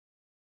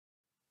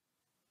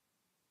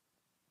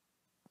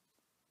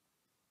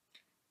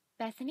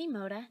Bethany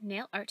Mota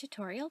Nail Art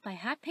Tutorial by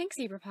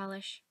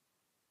Hotpinkzebrapolish.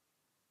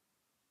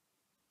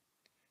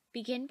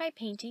 Begin by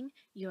painting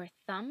your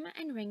thumb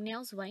and ring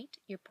nails white,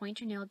 your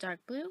pointer nail dark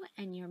blue,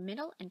 and your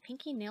middle and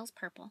pinky nails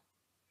purple.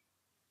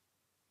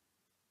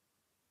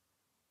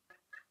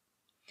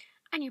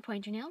 On your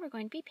pointer nail, we're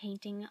going to be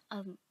painting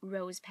a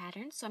rose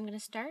pattern, so I'm going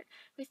to start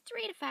with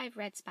 3 to 5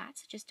 red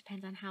spots. It just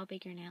depends on how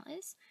big your nail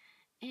is.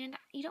 And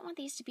you don't want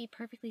these to be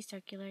perfectly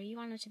circular, you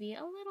want them to be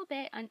a little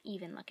bit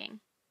uneven looking.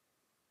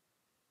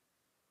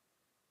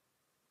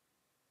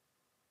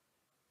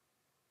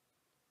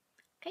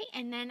 Okay,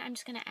 and then I'm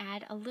just going to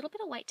add a little bit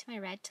of white to my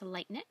red to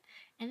lighten it,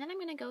 and then I'm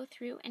going to go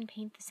through and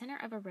paint the center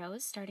of a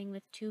rose, starting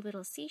with 2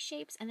 little C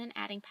shapes and then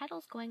adding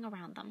petals going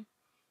around them.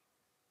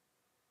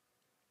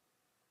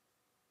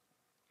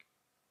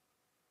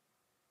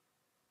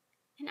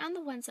 And on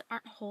the ones that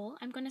aren't whole,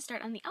 I'm going to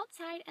start on the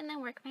outside and then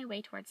work my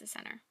way towards the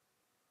center.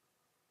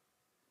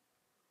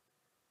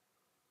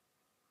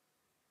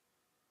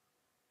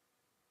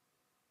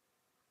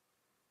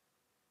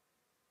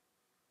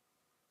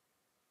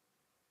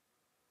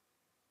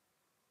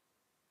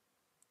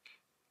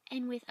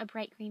 And with a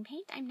bright green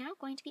paint, I'm now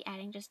going to be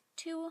adding just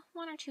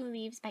 1 or 2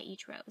 leaves by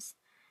each rose.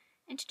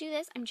 And to do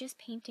this, I'm just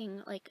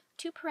painting like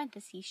 2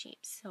 parenthesis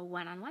shapes, so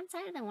one on one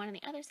side and then one on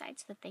the other side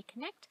so that they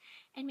connect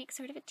and make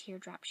sort of a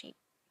teardrop shape.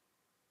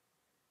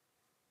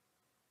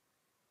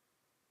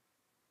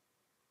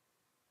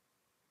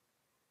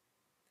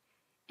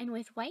 And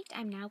with white,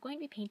 I'm now going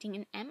to be painting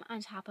an M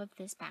on top of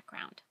this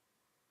background.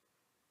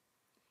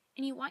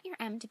 And you want your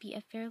M to be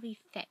a fairly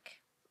thick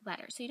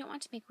letter, so you don't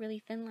want to make really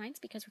thin lines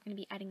because we're going to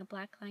be adding a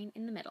black line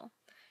in the middle.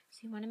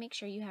 So you want to make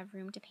sure you have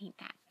room to paint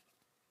that.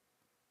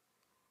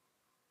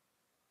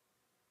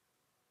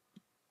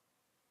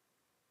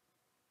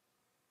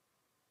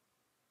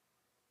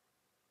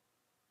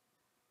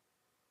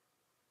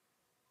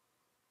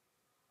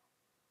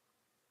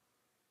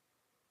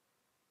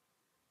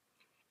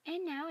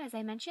 And now, as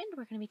I mentioned,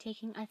 we're going to be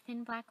taking a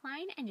thin black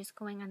line and just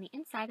going on the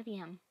inside of the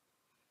M.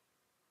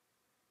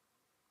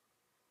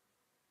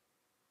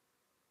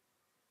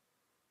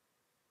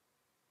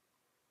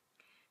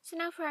 So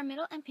now for our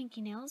middle and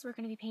pinky nails, we're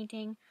going to be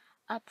painting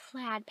a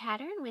plaid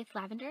pattern with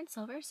lavender and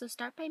silver. So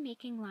start by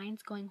making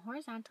lines going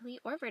horizontally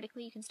or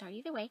vertically, you can start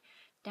either way,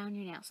 down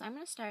your nail. So I'm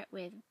going to start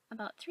with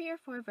about 3 or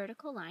 4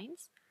 vertical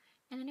lines,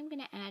 and then I'm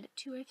going to add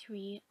 2 or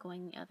 3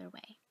 going the other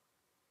way.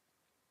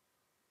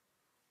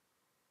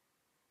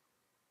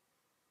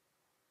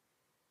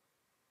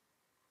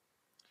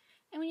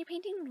 And when you're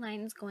painting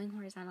lines going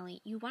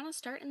horizontally, you want to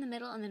start in the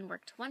middle and then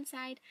work to one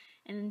side,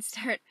 and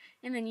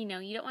then you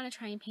don't want to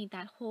try and paint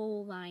that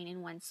whole line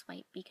in one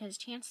swipe because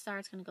chances are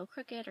it's going to go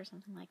crooked or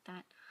something like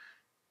that.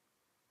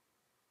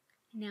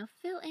 Now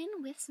fill in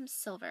with some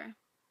silver.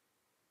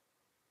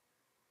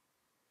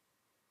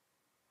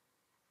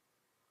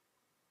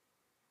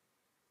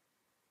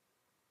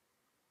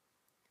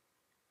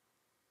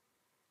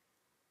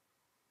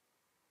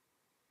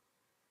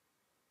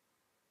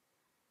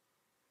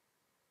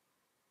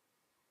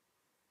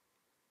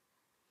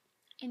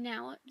 And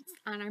now,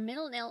 on our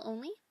middle nail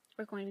only,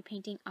 we're going to be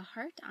painting a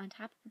heart on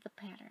top of the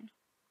pattern.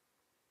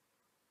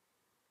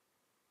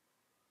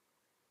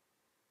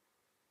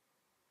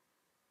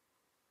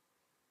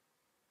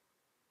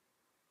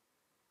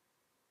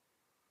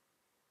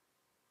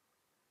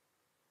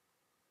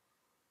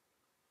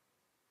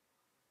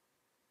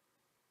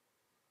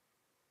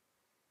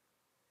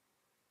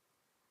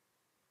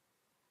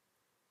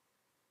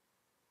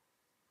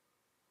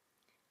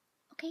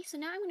 Okay, so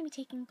now I'm going to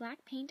be taking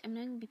black paint. I'm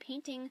going to be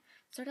painting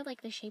sort of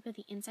like the shape of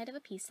the inside of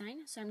a peace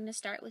sign. So I'm going to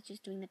start with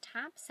just doing the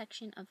top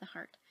section of the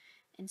heart.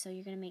 And so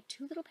you're going to make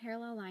 2 little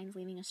parallel lines,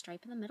 leaving a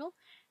stripe in the middle,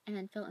 and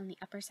then fill in the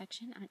upper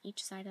section on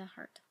each side of the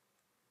heart.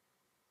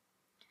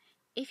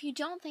 If you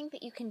don't think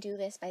that you can do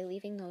this by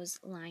leaving those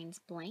lines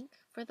blank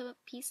for the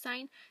peace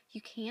sign,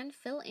 you can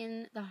fill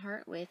in the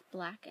heart with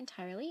black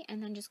entirely,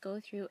 and then just go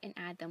through and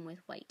add them with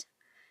white.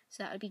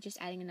 So that would be just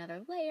adding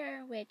another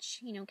layer, which,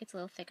 gets a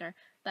little thicker,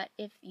 but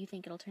if you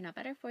think it'll turn out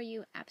better for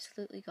you,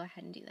 absolutely go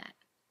ahead and do that.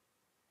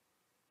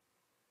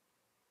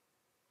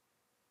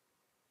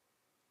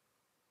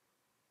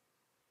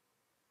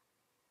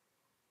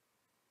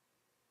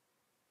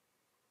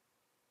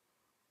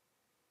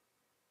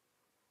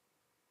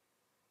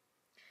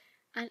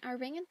 On our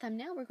ring and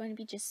thumbnail, we're going to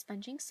be just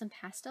sponging some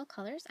pastel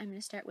colors. I'm going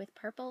to start with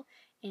purple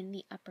in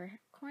the upper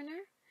corner,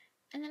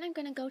 and then I'm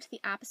going to go to the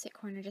opposite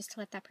corner just to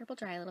let that purple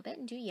dry a little bit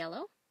and do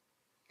yellow.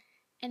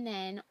 And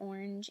then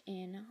orange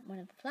in one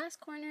of the last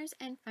corners,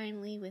 and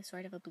finally with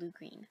sort of a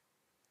blue-green.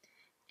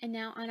 And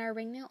now on our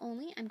ring nail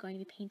only, I'm going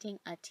to be painting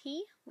a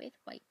T with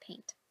white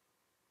paint.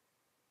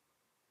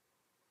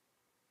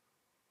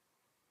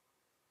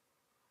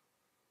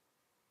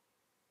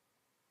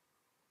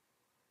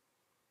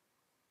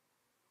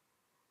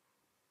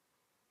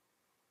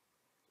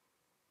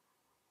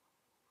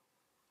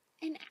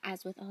 And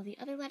as with all the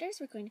other letters,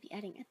 we're going to be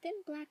adding a thin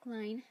black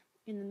line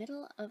in the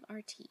middle of our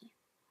T.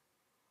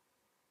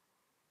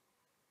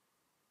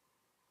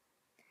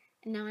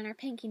 And now on our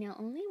pinky nail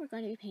only, we're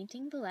going to be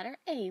painting the letter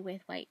A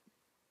with white.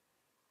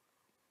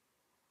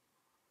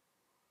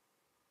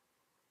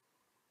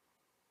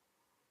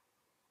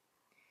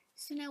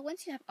 So now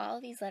once you have all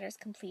of these letters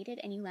completed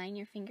and you line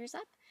your fingers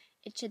up,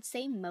 it should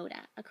say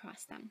Mota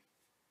across them.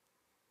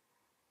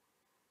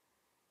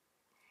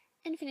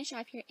 And finish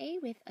off your A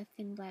with a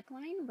thin black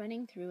line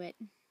running through it.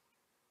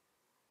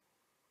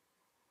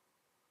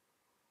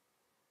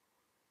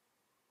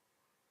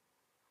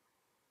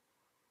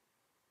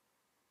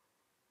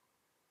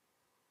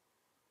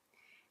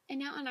 And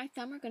now on our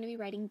thumb we're going to be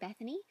writing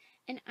Bethany,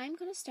 and I'm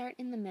going to start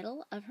in the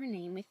middle of her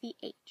name with the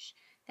H.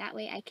 That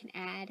way I can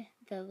add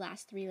the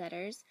last 3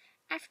 letters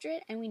after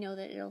it, and we know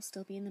that it'll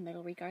still be in the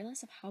middle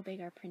regardless of how big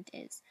our print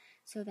is.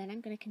 So then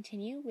I'm going to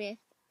continue with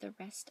the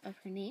rest of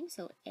her name,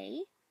 so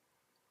A,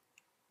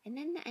 and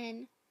then the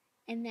N,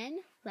 and then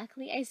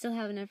luckily I still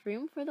have enough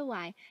room for the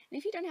Y. And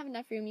if you don't have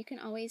enough room, you can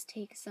always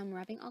take some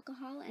rubbing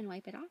alcohol and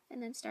wipe it off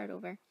and then start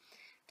over.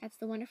 That's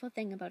the wonderful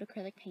thing about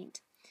acrylic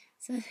paint.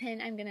 So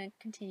then I'm going to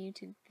continue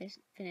to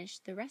finish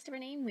the rest of her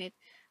name with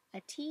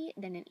a T,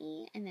 then an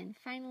E, and then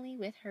finally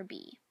with her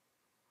B.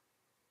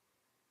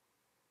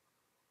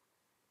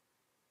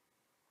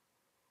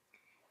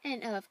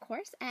 And of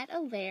course, add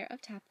a layer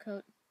of top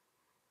coat.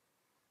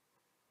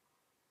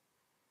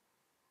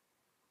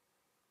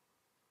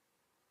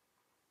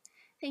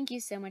 Thank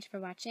you so much for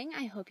watching.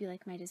 I hope you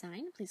like my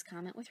design. Please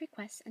comment with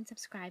requests and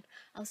subscribe.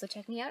 Also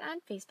check me out on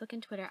Facebook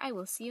and Twitter. I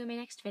will see you in my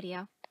next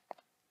video.